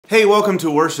Hey, welcome to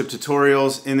Worship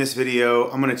Tutorials. In this video,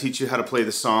 I'm going to teach you how to play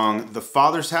the song The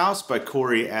Father's House by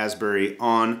Cory Asbury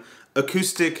on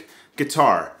acoustic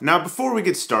guitar. Now, before we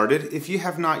get started, if you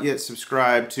have not yet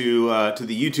subscribed to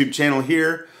the YouTube channel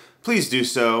here, please do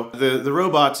so. The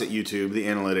robots at YouTube, the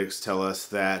analytics, tell us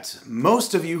that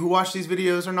most of you who watch these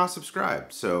videos are not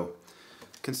subscribed. So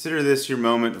consider this your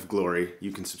moment of glory.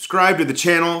 You can subscribe to the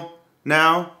channel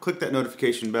now. Click that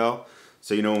notification bell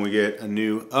so you know when we get a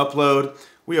new upload.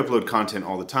 We upload content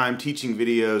all the time, teaching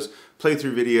videos,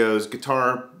 playthrough videos,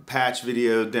 guitar patch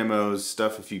video demos,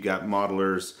 stuff if you got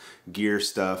modelers, gear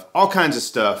stuff, all kinds of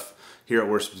stuff here at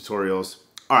Worship Tutorials.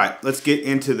 All right, let's get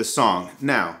into the song.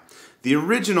 Now, the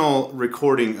original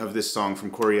recording of this song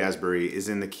from Cory Asbury is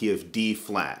in the key of D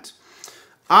flat.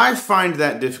 I find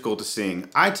that difficult to sing.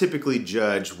 I typically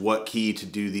judge what key to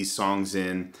do these songs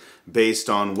in based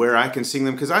on where I can sing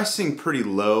them, because I sing pretty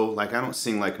low. Like, I don't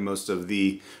sing like most of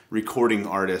the recording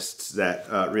artists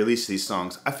that release these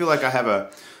songs. I feel like I have a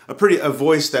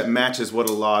voice that matches what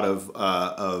a lot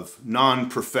of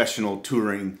non-professional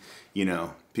touring,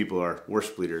 people are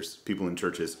worship leaders, people in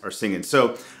churches are singing.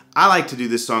 So I like to do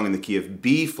this song in the key of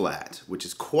B flat, which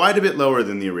is quite a bit lower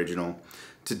than the original.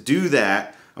 To do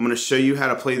that, I'm going to show you how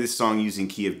to play this song using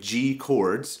key of G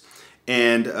chords,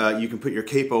 and you can put your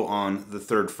capo on the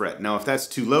 3rd fret. Now, if that's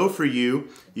too low for you,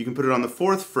 you can put it on the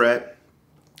 4th fret.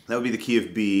 That would be the key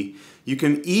of B. You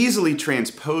can easily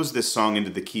transpose this song into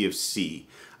the key of C.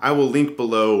 I will link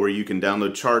below where you can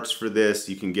download charts for this.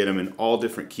 You can get them in all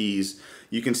different keys.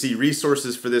 You can see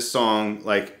resources for this song.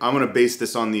 Like, I'm going to base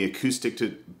this on the acoustic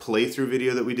to playthrough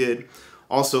video that we did,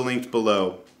 also linked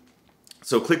below.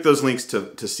 So click those links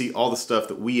to see all the stuff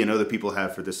that we and other people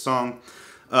have for this song.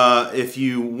 If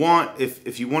you want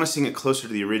to sing it closer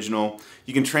to the original,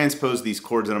 you can transpose these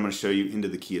chords that I'm going to show you into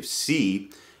the key of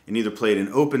C and either play it in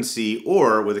open C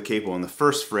or with a capo on the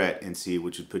 1st fret in C,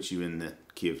 which would put you in the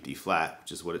key of D flat,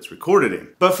 which is what it's recorded in.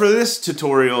 But for this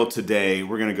tutorial today,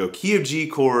 we're going to go key of G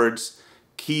chords,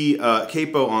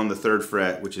 capo on the 3rd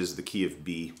fret, which is the key of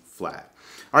B flat.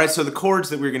 All right, so the chords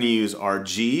that we're going to use are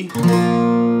G.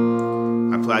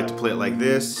 I like to play it like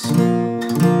this.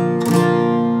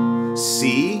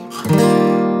 C.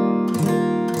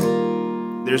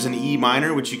 There's an E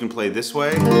minor, which you can play this way,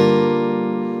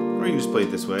 or you can just play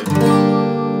it this way.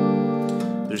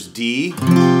 There's D.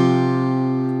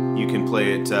 You can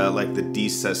play it like the D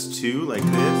sus2, like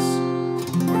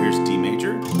this, or here's D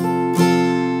major.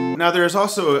 Now there's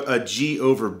also a G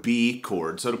over B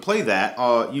chord. So to play that,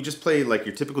 you just play like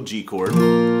your typical G chord.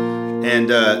 And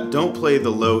don't play the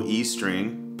low E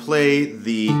string. Play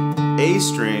the A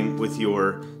string with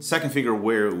your 2nd finger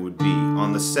where it would be,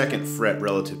 on the 2nd fret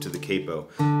relative to the capo.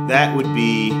 That would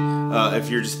be, if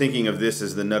you're just thinking of this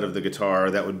as the nut of the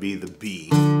guitar, that would be the B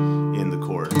in the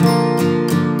chord.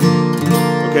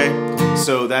 Okay,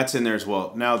 so that's in there as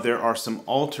well. Now there are some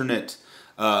alternate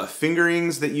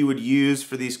fingerings that you would use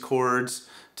for these chords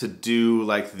to do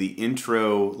like the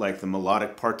intro, like the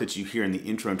melodic part that you hear in the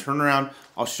intro and turnaround.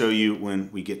 I'll show you when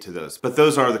we get to those. But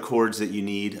those are the chords that you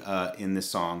need in this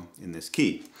song, in this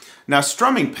key. Now,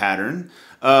 strumming pattern,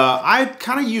 I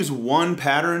kind of use one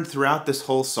pattern throughout this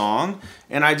whole song,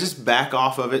 and I just back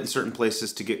off of it in certain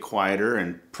places to get quieter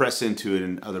and press into it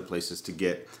in other places to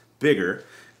get bigger.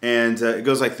 And it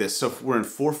goes like this. So if we're in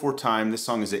 4/4 time. This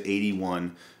song is at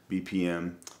 81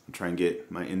 BPM. I'm trying to get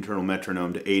my internal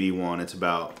metronome to 81. It's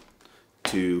about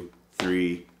 2,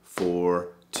 3, 4,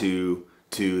 2,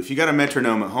 2. If you got a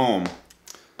metronome at home,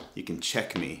 you can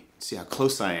check me, see how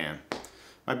close I am.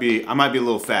 I might be a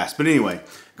little fast, but anyway,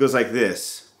 it goes like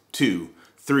this: 2,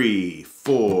 3,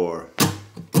 4.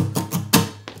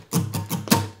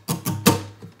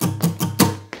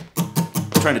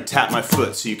 I'm trying to tap my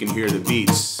foot so you can hear the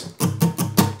beats.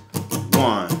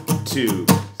 1, 2,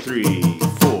 3,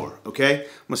 4. Okay,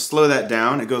 I'm gonna slow that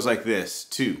down. It goes like this: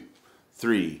 2,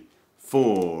 3,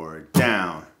 4,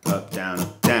 down, up, down,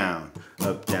 up, down,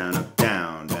 up, down, up,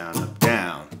 down, down, up,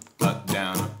 down, up,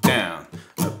 down, up, down,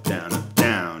 up, down, up,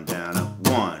 down, down, up.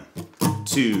 1,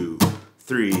 2,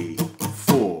 3,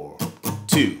 4,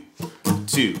 2,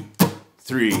 2,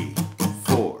 3,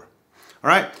 4. All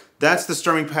right, that's the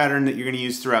strumming pattern that you're gonna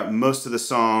use throughout most of the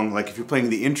song. Like if you're playing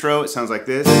the intro, it sounds like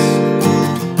this.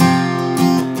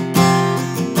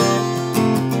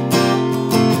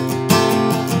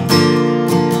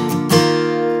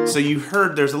 So you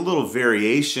heard there's a little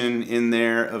variation in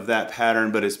there of that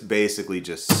pattern, but it's basically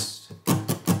just...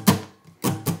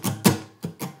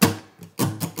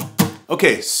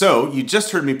 Okay, so you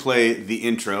just heard me play the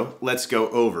intro. Let's go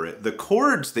over it. The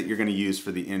chords that you're going to use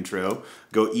for the intro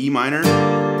go E minor, D,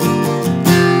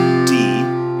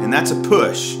 and that's a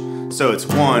push. So it's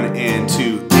 1 and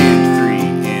 2 and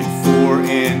 3 and 4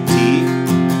 and D.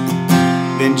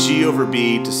 Then G over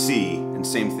B to C, and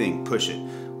same thing, push it.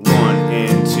 1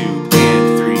 and 2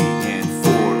 and 3 and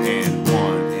 4 and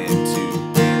 1 and 2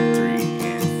 and 3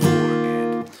 and 4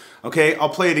 and... Okay, I'll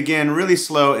play it again really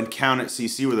slow and count it so you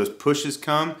see where those pushes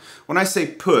come. When I say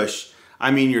push,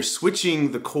 I mean you're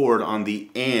switching the chord on the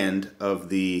and of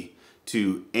the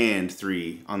 2 and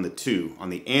 3 on the 2, on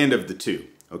the and of the 2,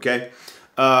 okay?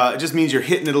 It just means you're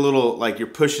hitting it a little, like you're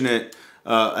pushing it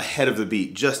ahead of the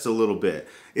beat just a little bit.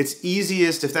 It's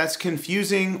easiest, if that's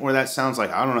confusing or that sounds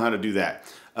like I don't know how to do that,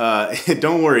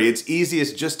 don't worry, it's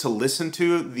easiest just to listen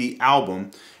to the album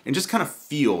and just kind of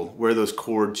feel where those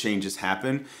chord changes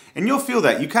happen. And you'll feel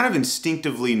that. You kind of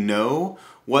instinctively know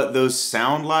what those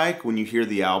sound like when you hear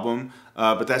the album,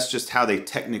 but that's just how they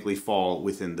technically fall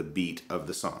within the beat of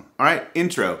the song. All right,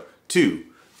 intro, 2,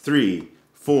 3,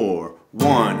 4,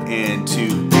 1 and 2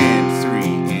 and 3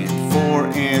 and 4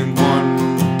 and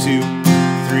 1, 2,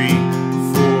 3,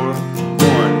 4,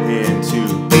 1 and 2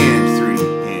 and 3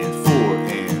 and 4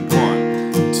 and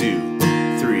 1, 2,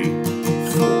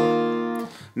 3, 4.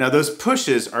 Now those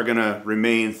pushes are gonna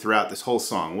remain throughout this whole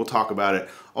song. We'll talk about it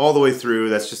all the way through.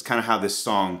 That's just kind of how this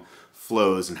song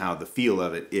flows and how the feel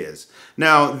of it is.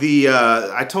 Now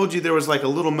I told you there was like a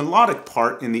little melodic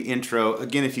part in the intro.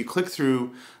 Again, if you click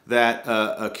through that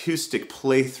acoustic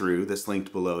playthrough that's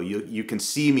linked below, you can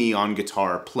see me on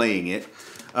guitar playing it.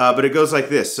 But it goes like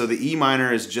this. So the E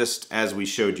minor is just as we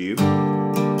showed you,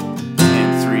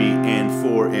 and 3 and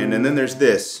 4 and then there's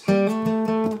this.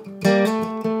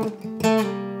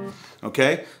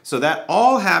 Okay, so that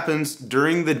all happens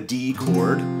during the D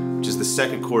chord, which is the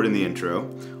second chord in the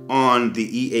intro, on the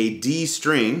E, A, D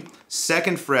string,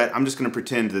 2nd fret. I'm just going to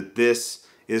pretend that this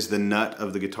is the nut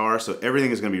of the guitar, so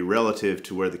everything is going to be relative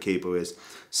to where the capo is.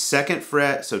 2nd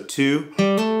fret, so 2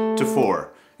 to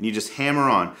 4, and you just hammer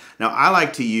on. Now I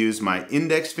like to use my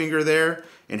index finger there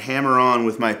and hammer on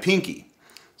with my pinky.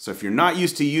 So if you're not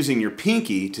used to using your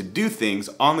pinky to do things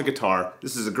on the guitar,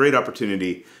 this is a great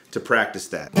opportunity to practice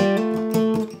that.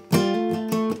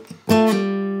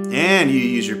 And you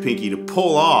use your pinky to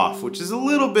pull off, which is a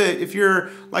little bit, if you're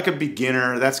like a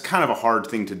beginner, that's kind of a hard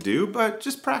thing to do, but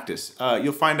just practice.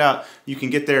 You'll find out you can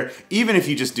get there, even if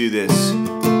you just do this.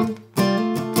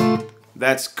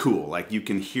 That's cool, like you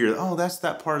can hear, oh, that's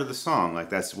that part of the song, like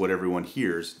that's what everyone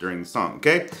hears during the song,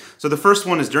 okay? So the first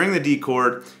one is during the D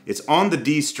chord, it's on the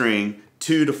D string,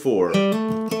 2 to 4.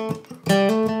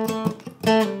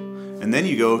 And then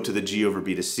you go to the G over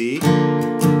B to C.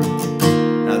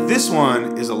 Now this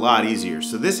one is a lot easier.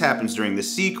 So this happens during the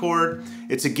C chord.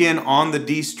 It's again on the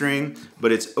D string,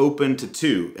 but it's open to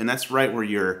 2. And that's right where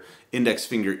your index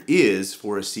finger is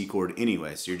for a C chord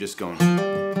anyway. So you're just going.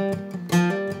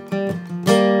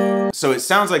 So it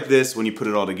sounds like this when you put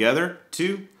it all together.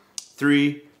 2,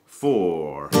 3,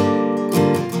 4.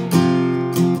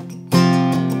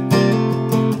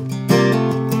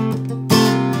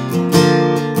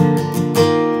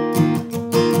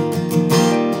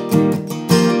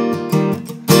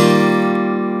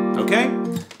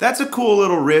 That's a cool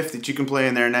little riff that you can play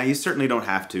in there. Now, you certainly don't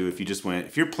have to if you just went.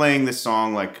 If you're playing this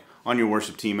song like on your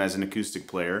worship team as an acoustic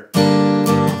player, if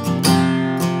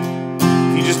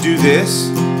you just do this,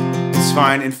 it's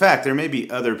fine. In fact, there may be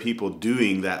other people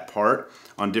doing that part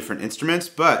on different instruments,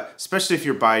 but especially if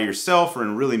you're by yourself or in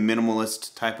a really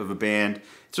minimalist type of a band,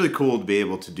 it's really cool to be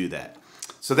able to do that.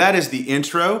 So that is the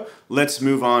intro. Let's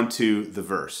move on to the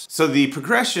verse. So the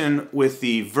progression with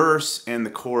the verse and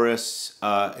the chorus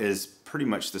is pretty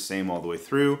much the same all the way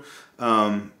through.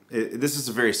 This is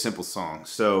a very simple song.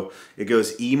 So it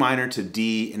goes E minor to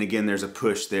D, and again there's a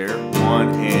push there. 1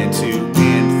 and 2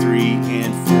 and 3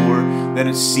 and 4. Then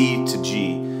it's C to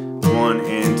G. 1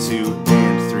 and 2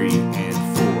 and 3 and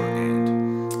 4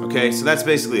 and. Okay, so that's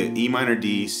basically it. E minor,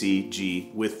 D, C,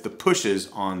 G, with the pushes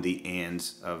on the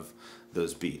ands of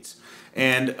those beats.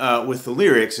 And with the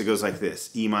lyrics, it goes like this.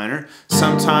 E minor.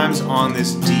 Sometimes on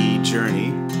this D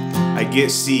journey, I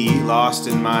get C, lost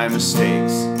in my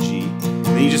mistakes, G. And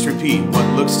then you just repeat, what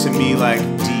looks to me like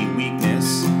D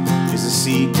weakness is a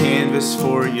C canvas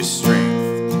for your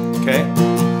strength, okay?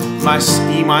 My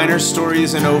E minor story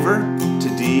isn't over,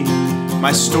 to D.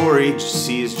 My story,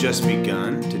 C, has just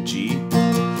begun, to G.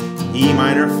 E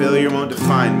minor, failure won't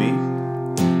define me.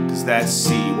 Does that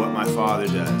C what my Father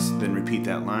does? Then repeat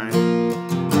that line.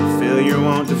 Failure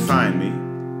won't define me.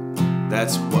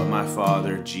 That's what my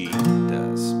Father, G,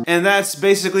 does. And that's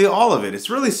basically all of it. It's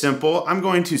really simple. I'm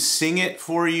going to sing it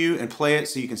for you and play it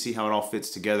so you can see how it all fits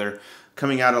together,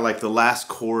 coming out of like the last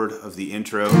chord of the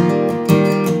intro.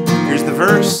 Here's the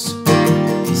verse.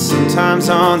 Sometimes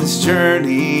on this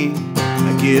journey,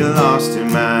 I get lost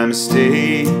in my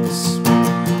mistakes.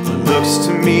 What looks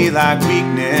to me like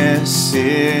weakness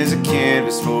is a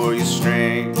canvas for your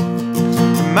strength.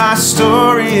 My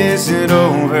story isn't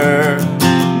over,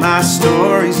 my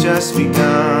story's just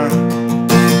begun.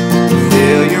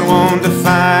 Failure won't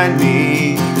define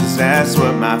me, 'cause that's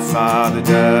what my Father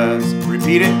does.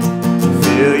 Repeat it.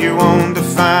 Failure won't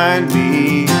define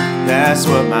me, that's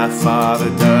what my Father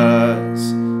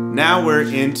does. Now we're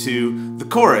into the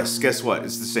chorus. Guess what?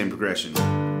 It's the same progression.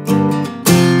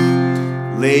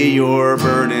 Lay your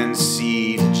burden,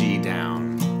 C to G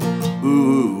down.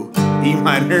 Ooh, E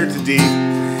minor to D.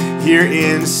 Here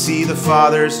in C, the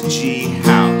Father's G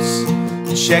house.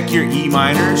 Check your E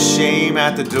minor, shame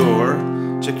at the door.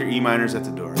 Check your E minors at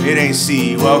the door. It ain't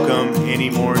C, welcome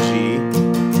anymore, G.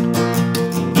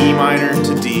 E minor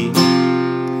to D.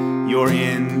 You're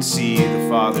in C, the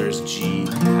Father's G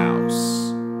house.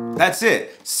 That's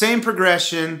it. Same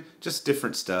progression, just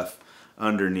different stuff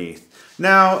underneath.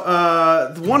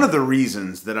 Now, one of the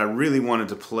reasons that I really wanted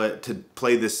to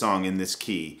play this song in this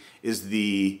key is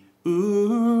the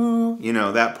ooh, you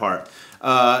know, that part.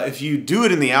 If you do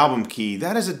it in the album key,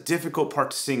 that is a difficult part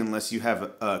to sing unless you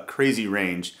have a crazy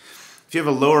range. If you have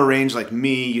a lower range like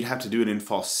me, you'd have to do it in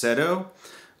falsetto.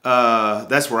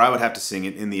 That's where I would have to sing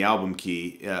it, in the album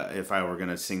key, if I were going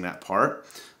to sing that part.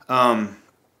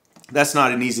 That's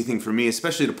not an easy thing for me,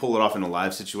 especially to pull it off in a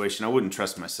live situation. I wouldn't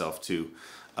trust myself to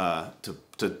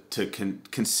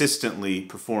consistently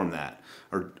perform that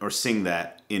or sing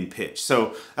that in pitch.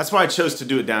 So that's why I chose to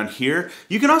do it down here.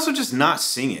 You can also just not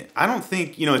sing it. I don't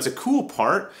think, you know, it's a cool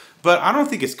part, but I don't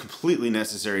think it's completely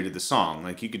necessary to the song.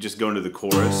 Like, you could just go into the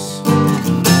chorus.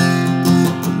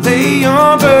 Lay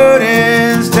your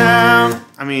burdens down.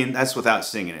 I mean, that's without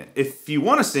singing it. If you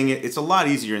want to sing it, it's a lot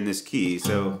easier in this key.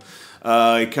 So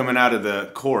coming out of the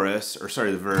chorus, or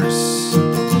sorry, the verse.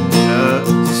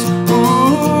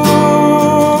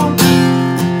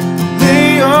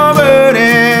 Lay your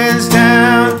burdens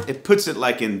down. It puts it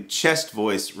like in chest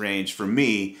voice range. For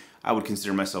me, I would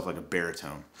consider myself like a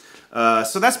baritone.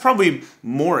 So that's probably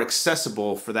more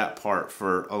accessible for that part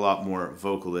for a lot more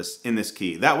vocalists in this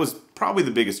key. That was probably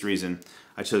the biggest reason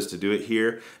I chose to do it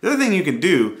here. The other thing you can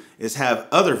do is have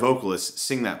other vocalists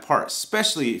sing that part,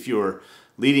 especially if you're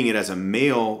leading it as a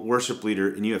male worship leader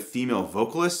and you have female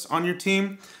vocalists on your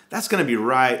team. That's going to be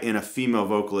right in a female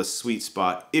vocalist sweet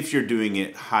spot if you're doing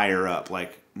it higher up,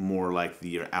 like more like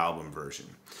the album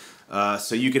version.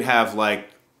 So you could have, like,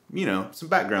 you know, some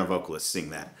background vocalists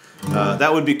sing that.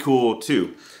 That would be cool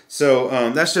too.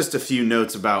 So that's just a few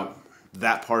notes about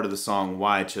that part of the song,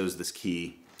 why I chose this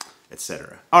key,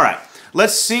 etc. All right,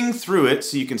 let's sing through it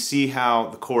so you can see how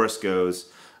the chorus goes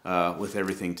with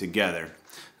everything together.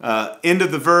 End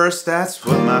of the verse, that's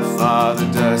what my Father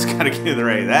does. Gotta get it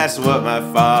right. That's what my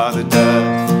Father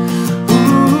does.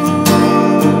 Ooh.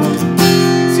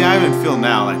 See, I even feel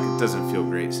now like it doesn't feel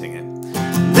great singing.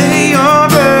 Lay your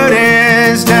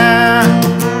burdens down.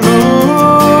 Ooh.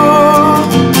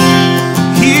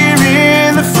 Here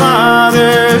in the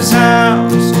Father's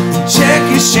house. Check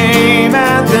your shame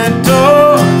at the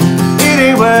door. It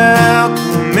ain't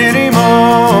welcome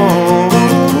anymore.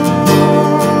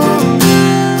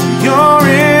 You're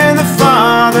in the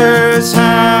Father's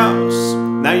house.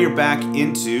 Now you're back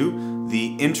into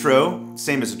the intro,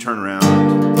 same as a turnaround.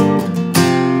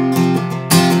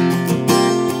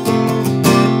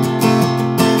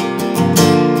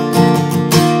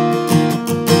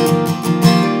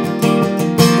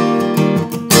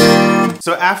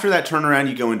 So after that turnaround,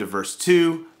 you go into verse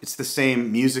 2. It's the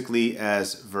same musically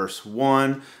as verse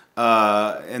 1.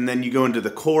 And then you go into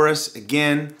the chorus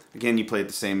again. Again, you play it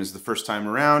the same as the first time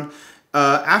around.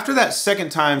 After that second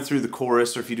time through the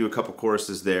chorus, or if you do a couple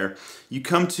choruses there, you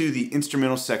come to the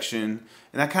instrumental section,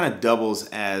 and that kind of doubles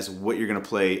as what you're going to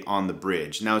play on the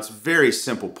bridge. Now, it's very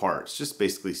simple parts, just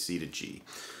basically C to G.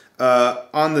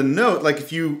 On the note, like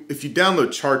if you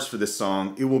download charts for this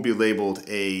song, it will be labeled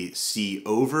a C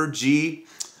over G.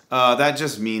 That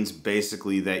just means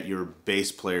basically that your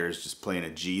bass player is just playing a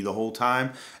G the whole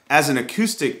time. As an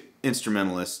acoustic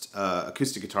instrumentalist,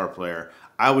 acoustic guitar player,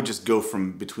 I would just go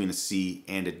from between a C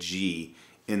and a G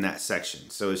in that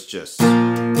section. So it's just...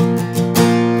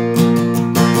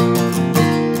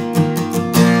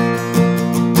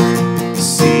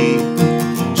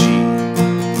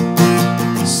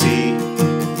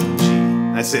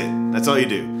 That's it. That's all you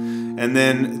do. And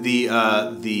then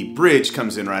the bridge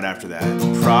comes in right after that.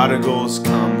 Prodigals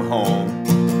come home.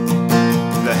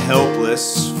 The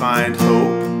helpless find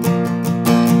hope.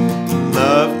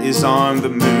 Love is on the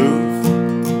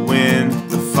move when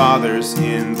the Father's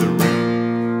in the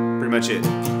room. Pretty much it.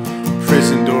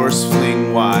 Prison doors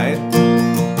fling wide,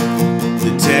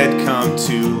 the dead come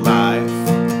to life.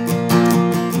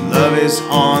 Love is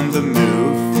on the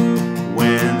move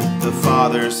when the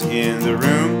Father's in the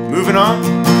room. Moving on.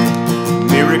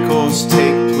 Miracles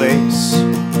take place,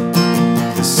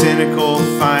 the cynical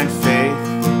find faith.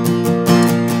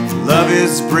 Love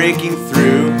is breaking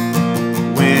through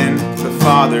when the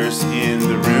Father's in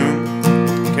the room.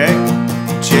 Okay?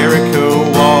 Jericho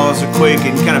walls are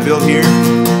quaking. Kind of build here.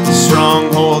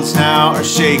 Strongholds now are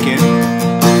shaking.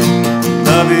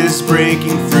 Love is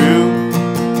breaking through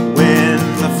when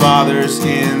the Father's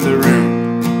in the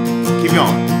room. Keep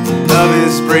going. Love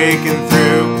is breaking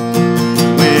through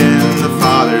when the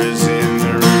Father's in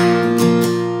the room.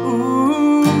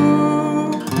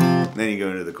 Ooh. Then you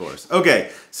go into the chorus. Okay,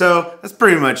 so that's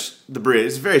pretty much the bridge.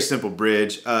 It's a very simple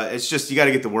bridge. It's just you got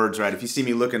to get the words right. If you see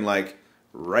me looking like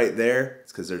right there,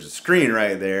 it's because there's a screen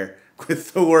right there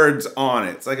with the words on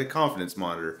it. It's like a confidence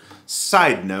monitor.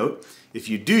 Side note, if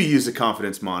you do use a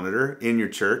confidence monitor in your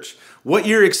church, what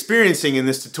you're experiencing in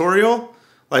this tutorial,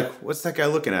 like, what's that guy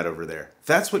looking at over there?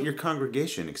 That's what your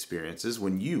congregation experiences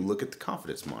when you look at the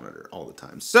confidence monitor all the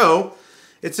time. So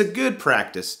it's a good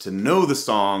practice to know the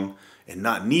song and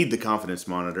not need the confidence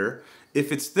monitor.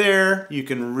 If it's there, you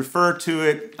can refer to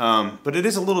it, but it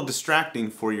is a little distracting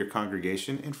for your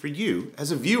congregation and for you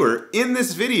as a viewer in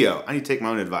this video. I need to take my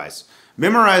own advice.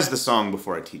 Memorize the song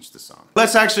before I teach the song.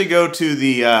 Let's actually go to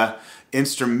the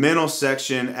instrumental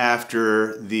section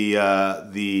after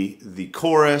the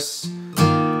chorus.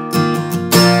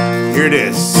 Here it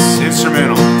is,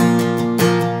 instrumental.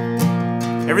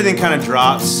 Everything kind of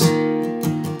drops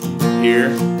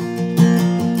here.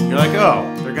 You're like, oh,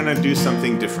 they're gonna do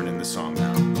something different in the song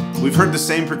now. We've heard the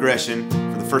same progression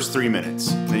for the first 3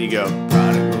 minutes. Then you go,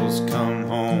 prodigals come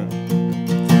home,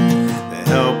 the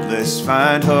helpless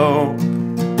find hope.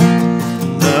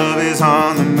 Love is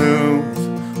on the move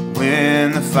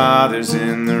when the Father's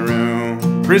in the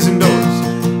room. Prison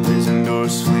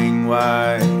doors fling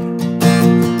wide,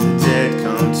 the dead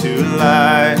come to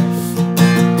life.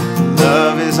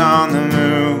 Love is on the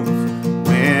move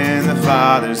when the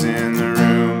Father's in the room.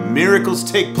 Miracles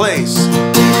take place,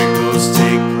 miracles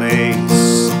take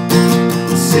place.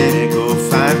 The cynical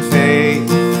find faith.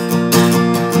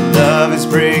 Love is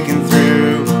breaking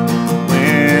through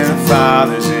when the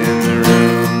Father's in the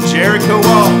room. Jericho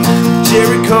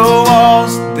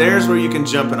walls, there's where you can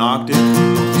jump an octave.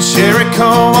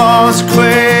 Jericho walls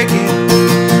quaking,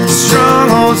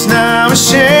 strongholds now are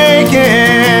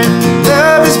shaking.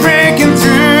 Love is breaking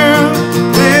through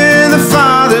when the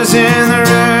Father's in the room.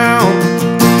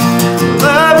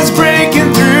 Love is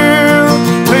breaking through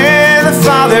when the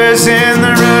Father's in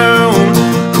the room.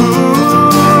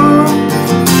 Ooh,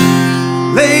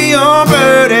 lay your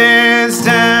burdens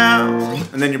down.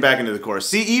 And then you're back into the chorus.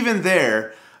 See, even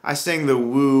there, I sang the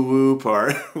woo-woo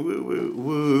part,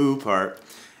 woo-woo-woo part,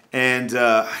 and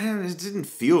it didn't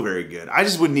feel very good. I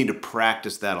just would need to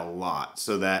practice that a lot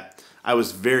so that I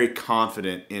was very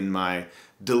confident in my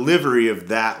delivery of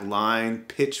that line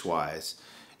pitch-wise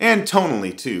and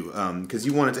tonally too, because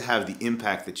you want it to have the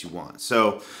impact that you want.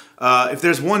 So if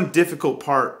there's one difficult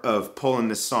part of pulling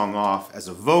this song off as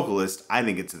a vocalist, I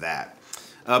think it's that.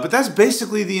 But that's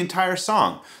basically the entire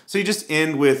song. So you just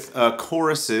end with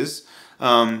choruses,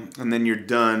 and then you're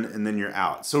done, and then you're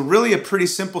out. So really a pretty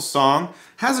simple song.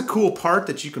 Has a cool part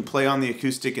that you can play on the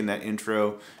acoustic in that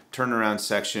intro turnaround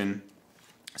section,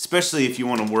 especially if you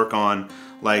want to work on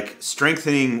like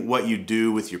strengthening what you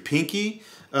do with your pinky,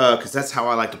 because that's how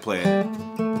I like to play it.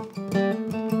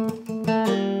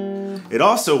 It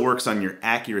also works on your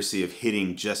accuracy of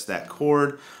hitting just that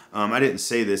chord. I didn't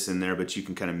say this in there, but you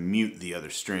can kind of mute the other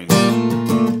strings.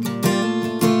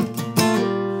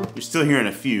 You're still hearing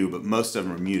a few, but most of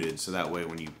them are muted, so that way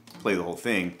when you play the whole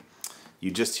thing,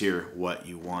 you just hear what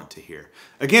you want to hear.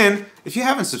 Again, if you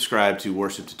haven't subscribed to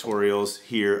worship tutorials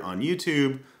here on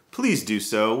YouTube, please do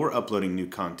so. We're uploading new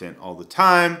content all the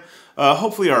time.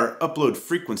 Hopefully our upload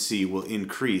frequency will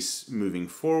increase moving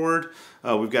forward.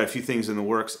 We've got a few things in the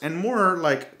works and more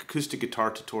like acoustic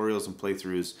guitar tutorials and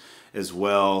playthroughs as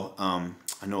well.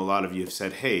 I know a lot of you have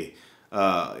said, hey,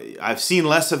 I've seen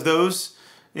less of those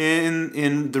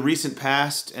in the recent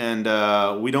past, and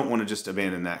we don't want to just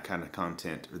abandon that kind of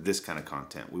content or this kind of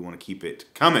content. We want to keep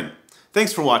it coming.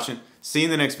 Thanks for watching. See you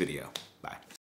in the next video.